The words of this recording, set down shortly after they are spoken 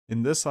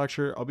In this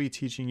lecture, I'll be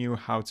teaching you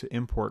how to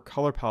import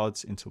color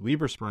palettes into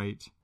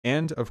LibreSprite,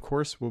 and of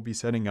course, we'll be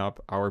setting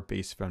up our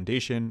base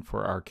foundation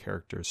for our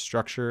character's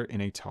structure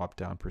in a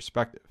top-down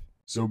perspective.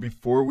 So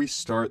before we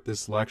start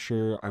this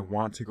lecture, I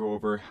want to go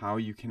over how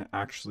you can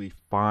actually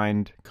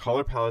find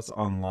color palettes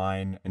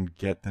online and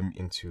get them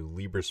into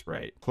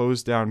LibreSprite.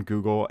 Close down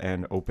Google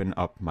and open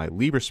up my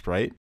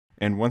LibreSprite.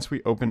 And once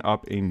we open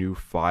up a new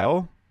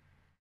file,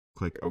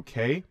 click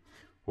OK.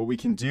 What we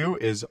can do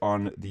is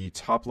on the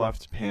top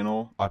left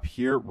panel up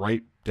here,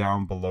 right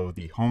down below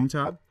the Home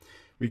tab,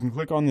 we can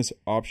click on this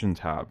Option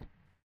tab.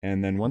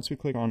 And then once we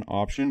click on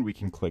Option, we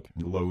can click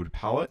Load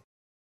Palette.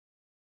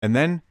 And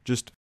then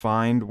just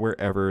find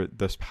wherever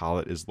this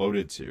palette is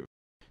loaded to.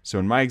 So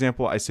in my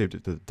example, I saved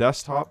it to the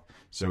desktop.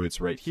 So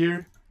it's right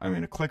here. I'm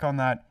going to click on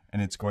that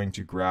and it's going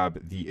to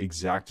grab the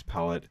exact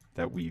palette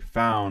that we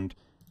found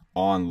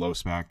on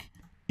LowSpec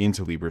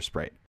into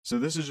LibreSprite. So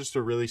this is just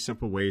a really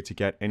simple way to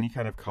get any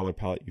kind of color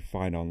palette you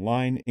find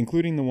online,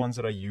 including the ones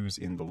that I use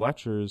in the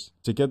lectures,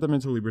 to get them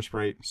into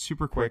LibreSprite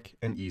super quick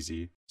and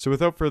easy. So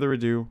without further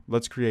ado,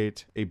 let's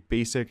create a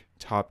basic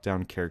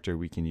top-down character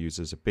we can use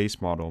as a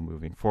base model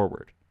moving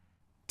forward.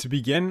 To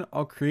begin,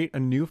 I'll create a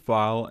new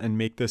file and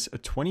make this a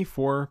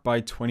 24 by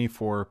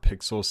 24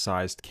 pixel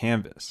sized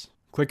canvas.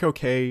 Click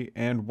OK,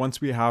 and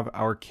once we have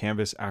our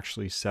canvas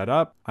actually set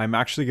up, I'm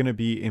actually going to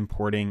be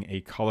importing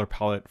a color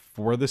palette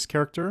for this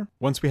character.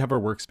 Once we have our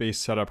workspace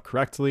set up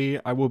correctly,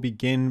 I will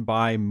begin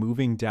by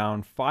moving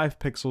down 5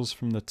 pixels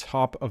from the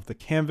top of the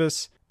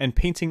canvas and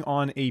painting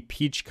on a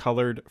peach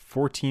colored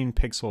 14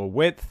 pixel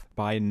width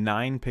by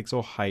 9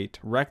 pixel height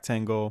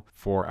rectangle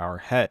for our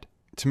head.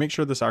 To make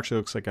sure this actually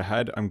looks like a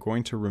head, I'm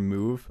going to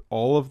remove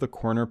all of the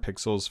corner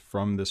pixels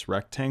from this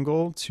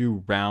rectangle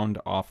to round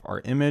off our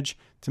image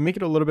to make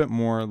it a little bit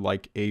more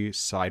like a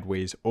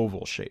sideways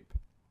oval shape.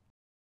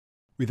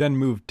 We then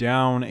move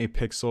down a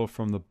pixel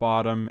from the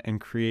bottom and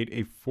create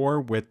a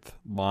 4 width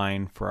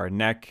line for our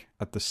neck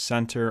at the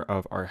center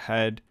of our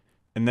head.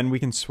 And then we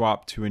can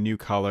swap to a new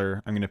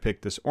color. I'm going to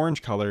pick this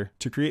orange color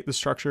to create the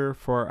structure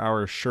for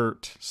our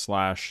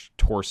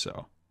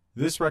shirt/torso.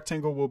 This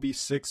rectangle will be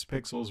 6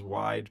 pixels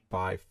wide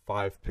by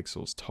 5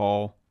 pixels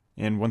tall.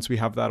 And once we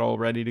have that all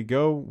ready to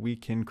go, we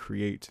can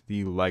create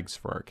the legs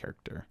for our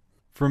character.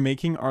 For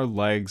making our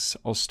legs,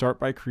 I'll start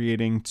by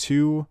creating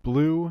 2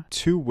 blue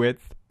 2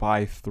 width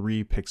by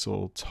 3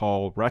 pixel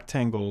tall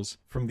rectangles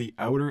from the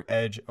outer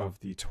edge of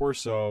the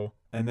torso,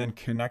 and then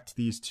connect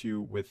these two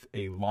with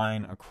a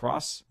line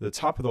across the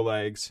top of the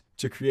legs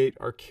to create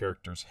our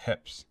character's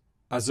hips.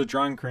 As the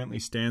drawing currently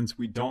stands,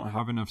 we don't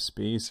have enough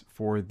space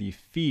for the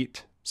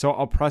feet. So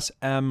I'll press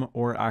M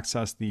or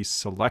access the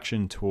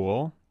selection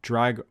tool,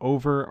 drag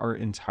over our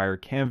entire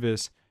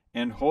canvas,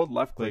 and hold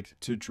left click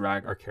to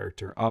drag our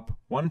character up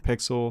 1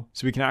 pixel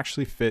so we can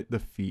actually fit the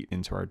feet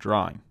into our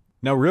drawing.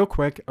 Now real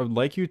quick, I would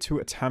like you to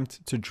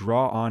attempt to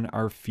draw on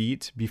our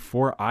feet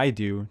before I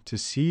do to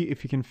see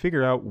if you can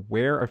figure out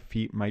where our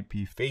feet might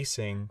be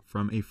facing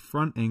from a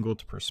front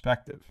angled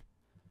perspective.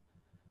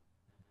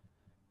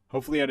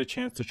 Hopefully you had a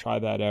chance to try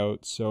that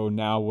out. So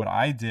now what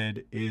I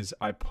did is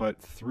I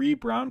put 3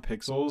 brown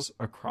pixels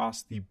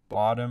across the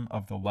bottom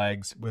of the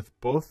legs with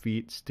both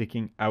feet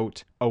sticking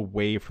out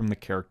away from the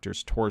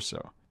character's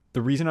torso.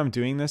 The reason I'm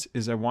doing this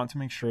is I want to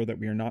make sure that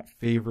we are not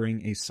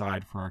favoring a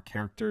side for our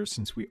character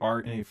since we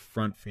are in a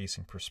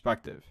front-facing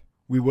perspective.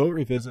 We will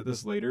revisit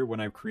this later when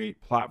I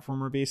create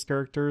platformer-based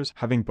characters,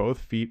 having both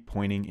feet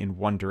pointing in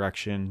one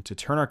direction to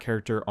turn our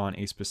character on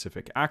a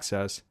specific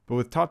axis, but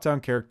with top-down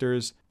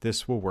characters,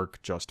 this will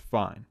work just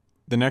fine.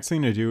 The next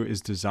thing to do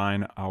is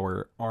design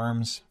our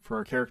arms for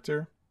our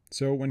character.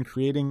 So when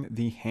creating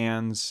the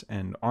hands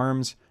and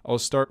arms, I'll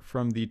start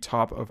from the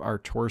top of our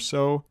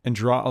torso and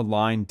draw a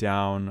line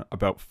down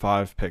about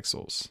 5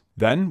 pixels.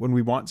 Then when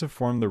we want to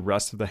form the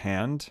rest of the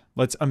hand,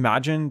 let's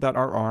imagine that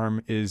our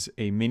arm is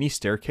a mini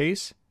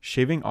staircase,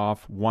 shaving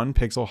off 1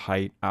 pixel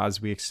height as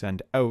we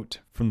extend out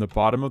from the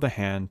bottom of the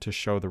hand to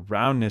show the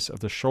roundness of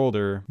the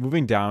shoulder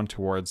moving down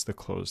towards the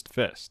closed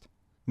fist.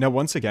 Now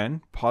once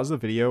again, pause the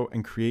video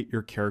and create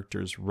your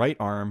character's right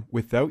arm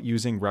without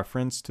using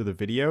reference to the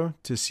video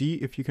to see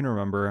if you can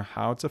remember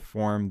how to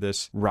form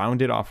this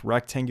rounded off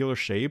rectangular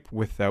shape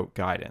without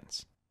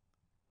guidance.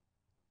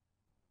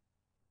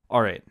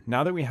 Alright,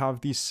 now that we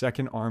have the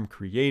second arm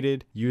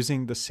created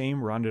using the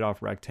same rounded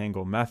off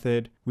rectangle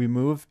method, we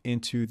move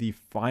into the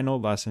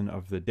final lesson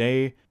of the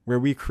day where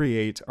we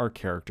create our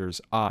character's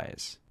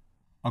eyes.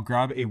 I'll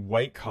grab a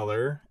white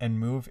color and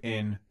move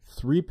in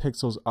 3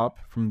 pixels up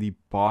from the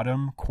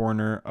bottom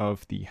corner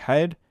of the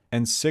head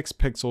and 6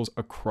 pixels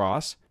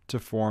across to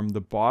form the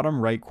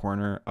bottom right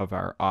corner of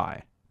our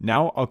eye.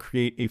 Now I'll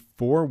create a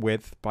 4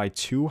 width by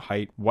 2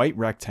 height white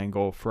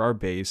rectangle for our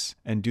base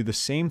and do the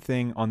same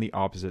thing on the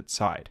opposite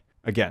side.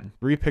 Again,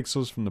 3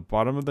 pixels from the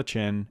bottom of the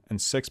chin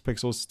and 6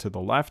 pixels to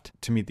the left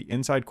to meet the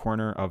inside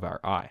corner of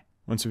our eye.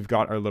 Once we've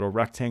got our little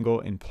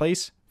rectangle in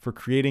place, For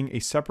creating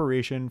a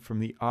separation from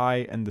the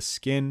eye and the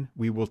skin,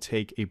 we will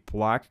take a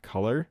black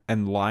color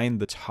and line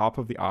the top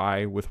of the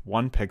eye with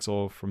 1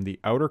 pixel from the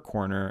outer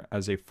corner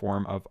as a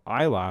form of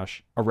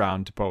eyelash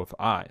around both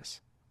eyes.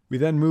 We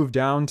then move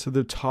down to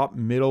the top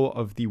middle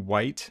of the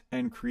white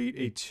and create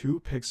a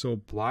 2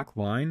 pixel black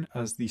line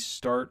as the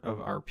start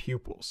of our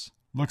pupils.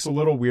 Looks a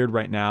little weird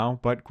right now,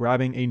 but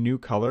grabbing a new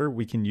color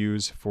we can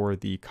use for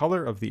the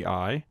color of the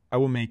eye, I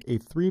will make a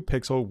 3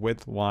 pixel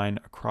width line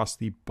across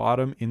the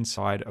bottom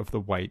inside of the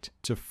white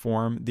to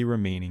form the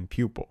remaining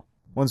pupil.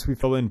 Once we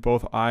fill in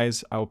both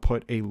eyes, I'll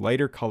put a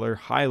lighter color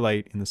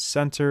highlight in the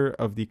center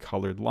of the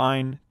colored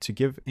line to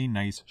give a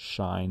nice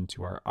shine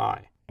to our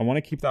eye. I want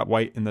to keep that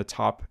white in the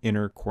top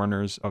inner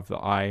corners of the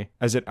eye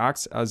as it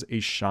acts as a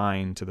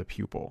shine to the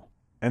pupil.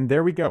 And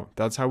there we go.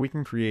 That's how we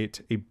can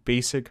create a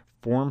basic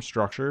form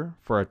structure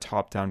for our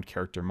top-down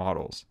character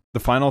models. The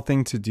final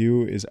thing to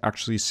do is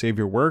actually save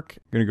your work.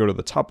 I'm going to go to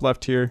the top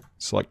left here,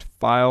 select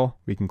File.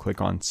 We can click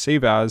on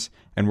Save As,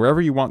 and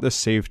wherever you want this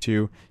saved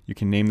to, you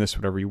can name this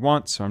whatever you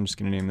want. So I'm just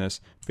going to name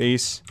this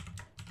Base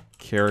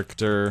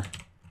Character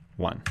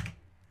 1.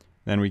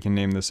 Then we can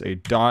name this a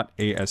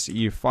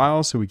 .ase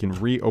file so we can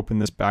reopen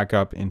this back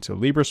up into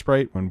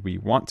LibreSprite when we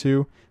want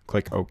to.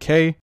 Click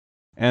OK,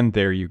 and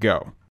there you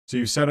go. So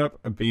you set up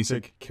a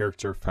basic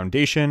character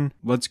foundation.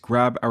 Let's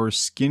grab our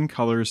skin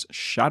color's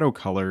shadow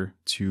color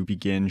to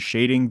begin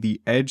shading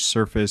the edge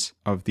surface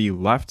of the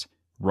left,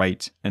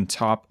 right, and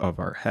top of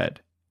our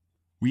head.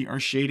 We are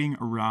shading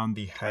around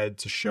the head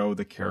to show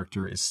the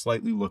character is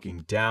slightly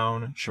looking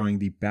down, showing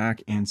the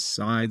back and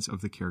sides of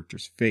the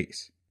character's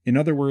face. In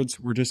other words,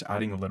 we're just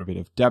adding a little bit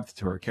of depth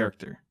to our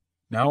character.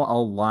 Now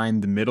I'll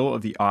line the middle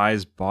of the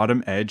eye's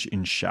bottom edge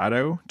in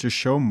shadow to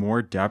show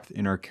more depth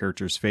in our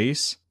character's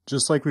face.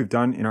 Just like we've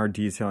done in our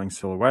detailing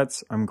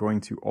silhouettes, I'm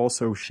going to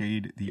also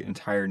shade the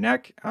entire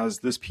neck as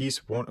this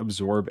piece won't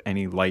absorb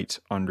any light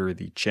under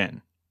the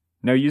chin.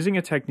 Now, using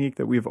a technique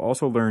that we've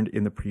also learned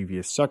in the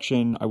previous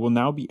section, I will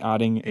now be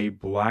adding a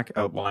black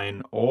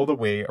outline all the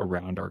way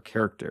around our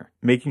character,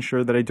 making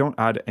sure that I don't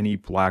add any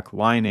black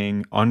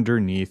lining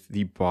underneath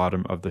the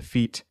bottom of the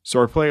feet, so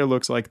our player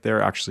looks like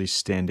they're actually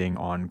standing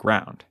on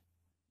ground.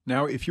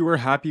 Now, if you are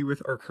happy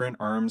with our current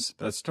arms,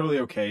 that's totally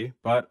okay,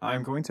 but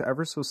I'm going to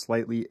ever so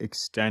slightly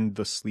extend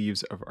the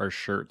sleeves of our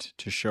shirt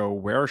to show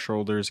where our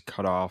shoulders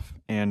cut off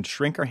and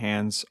shrink our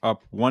hands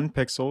up 1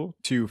 pixel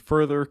to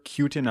further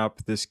cuten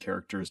up this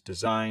character's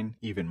design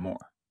even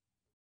more.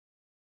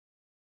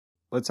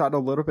 Let's add a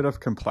little bit of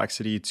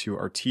complexity to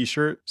our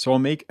t-shirt. So I'll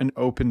make an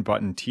open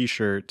button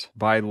t-shirt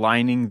by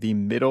lining the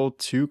middle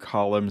 2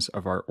 columns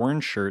of our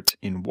orange shirt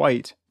in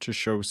white to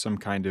show some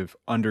kind of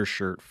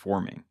undershirt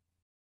forming.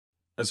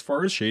 As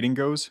far as shading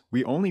goes,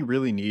 we only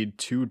really need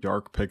 2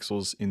 dark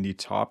pixels in the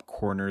top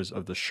corners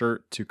of the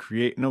shirt to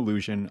create an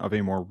illusion of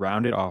a more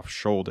rounded off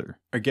shoulder,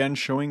 again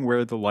showing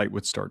where the light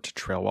would start to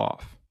trail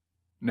off.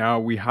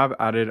 Now we have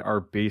added our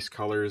base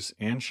colors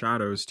and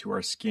shadows to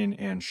our skin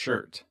and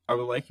shirt. I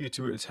would like you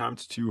to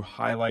attempt to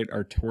highlight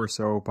our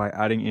torso by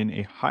adding in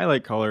a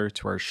highlight color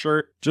to our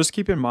shirt. Just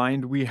keep in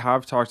mind we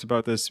have talked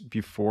about this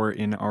before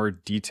in our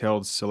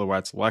detailed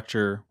silhouettes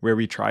lecture where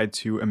we tried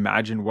to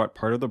imagine what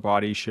part of the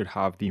body should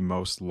have the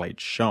most light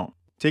shown.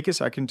 Take a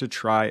second to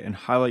try and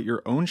highlight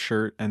your own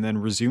shirt and then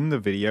resume the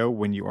video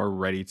when you are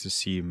ready to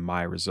see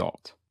my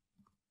result.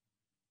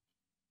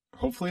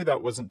 Hopefully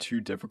that wasn't too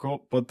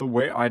difficult, but the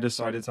way I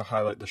decided to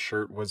highlight the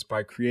shirt was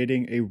by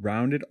creating a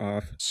rounded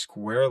off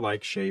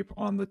square-like shape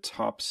on the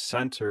top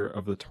center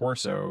of the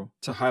torso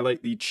to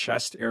highlight the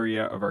chest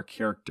area of our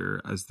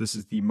character, as this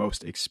is the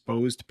most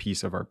exposed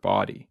piece of our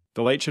body.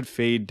 The light should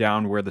fade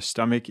down where the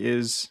stomach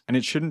is, and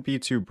it shouldn't be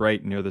too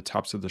bright near the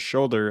tops of the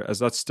shoulder, as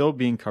that's still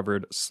being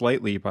covered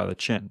slightly by the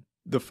chin.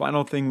 The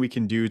final thing we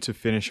can do to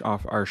finish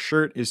off our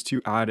shirt is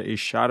to add a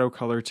shadow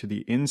color to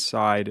the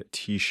inside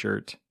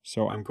t-shirt.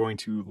 So I'm going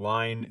to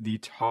line the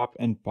top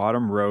and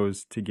bottom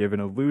rows to give an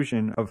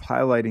illusion of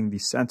highlighting the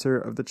center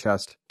of the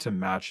chest to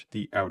match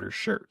the outer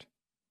shirt.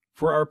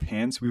 For our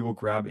pants, we will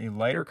grab a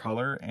lighter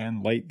color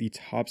and light the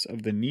tops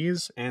of the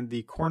knees and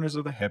the corners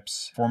of the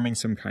hips, forming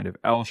some kind of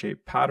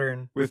L-shaped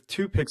pattern with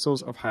 2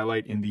 pixels of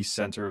highlight in the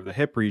center of the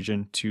hip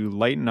region to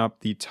lighten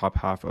up the top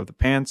half of the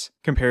pants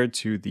compared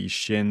to the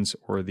shins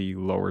or the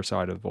lower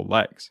side of the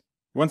legs.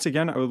 Once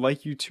again, I would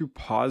like you to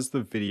pause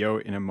the video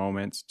in a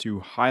moment to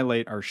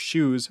highlight our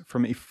shoes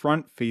from a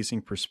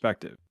front-facing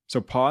perspective.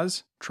 So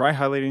pause, try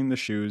highlighting the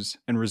shoes,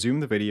 and resume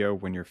the video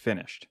when you're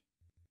finished.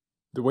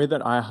 The way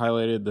that I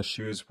highlighted the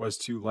shoes was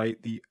to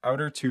light the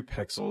outer 2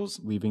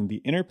 pixels, leaving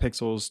the inner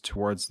pixels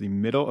towards the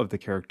middle of the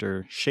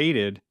character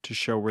shaded to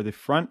show where the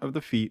front of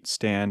the feet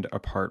stand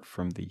apart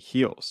from the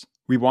heels.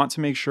 We want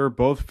to make sure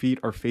both feet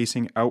are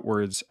facing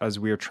outwards as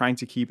we are trying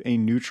to keep a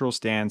neutral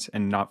stance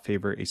and not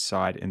favor a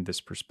side in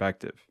this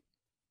perspective.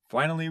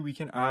 Finally, we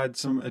can add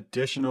some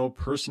additional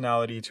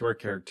personality to our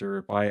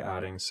character by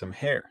adding some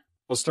hair.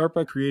 We'll start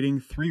by creating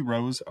 3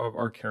 rows of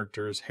our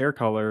character's hair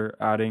color,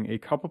 adding a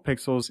couple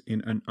pixels in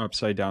an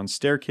upside down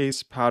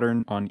staircase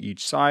pattern on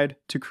each side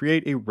to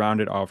create a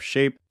rounded off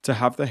shape to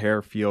have the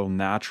hair feel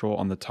natural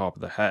on the top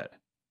of the head.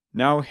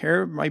 Now,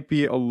 hair might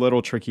be a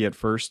little tricky at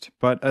first,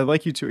 but I'd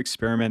like you to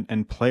experiment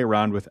and play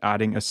around with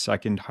adding a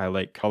second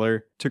highlight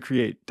color to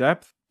create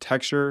depth,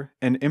 texture,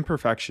 and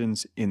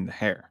imperfections in the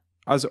hair.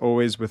 As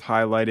always with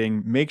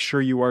highlighting, make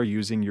sure you are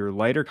using your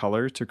lighter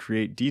color to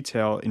create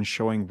detail in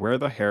showing where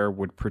the hair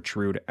would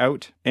protrude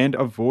out, and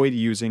avoid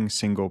using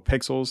single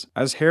pixels,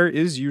 as hair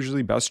is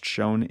usually best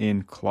shown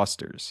in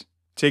clusters.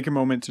 Take a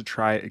moment to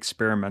try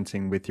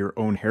experimenting with your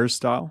own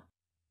hairstyle.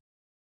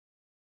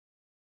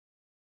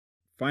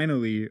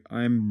 Finally,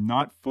 I'm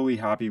not fully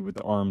happy with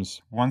the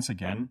arms once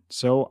again,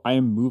 so I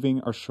am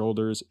moving our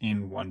shoulders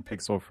in 1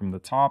 pixel from the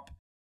top,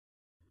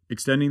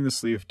 extending the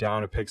sleeve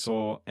down a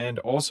pixel, and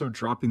also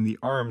dropping the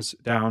arms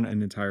down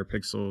an entire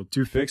pixel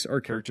to fix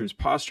our character's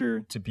posture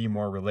to be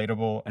more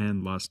relatable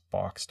and less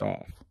boxed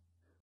off.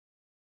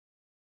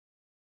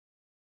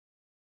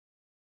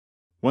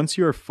 Once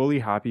you are fully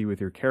happy with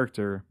your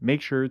character,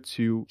 make sure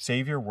to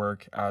save your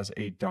work as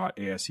a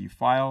 .ase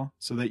file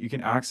so that you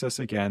can access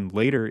again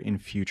later in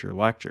future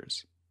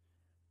lectures.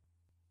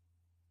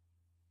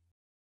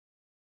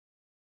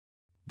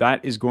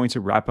 That is going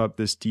to wrap up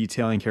this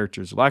detailing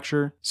characters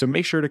lecture, so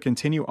make sure to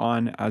continue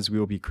on as we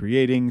will be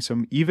creating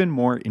some even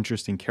more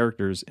interesting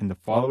characters in the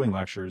following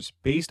lectures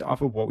based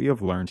off of what we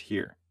have learned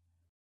here.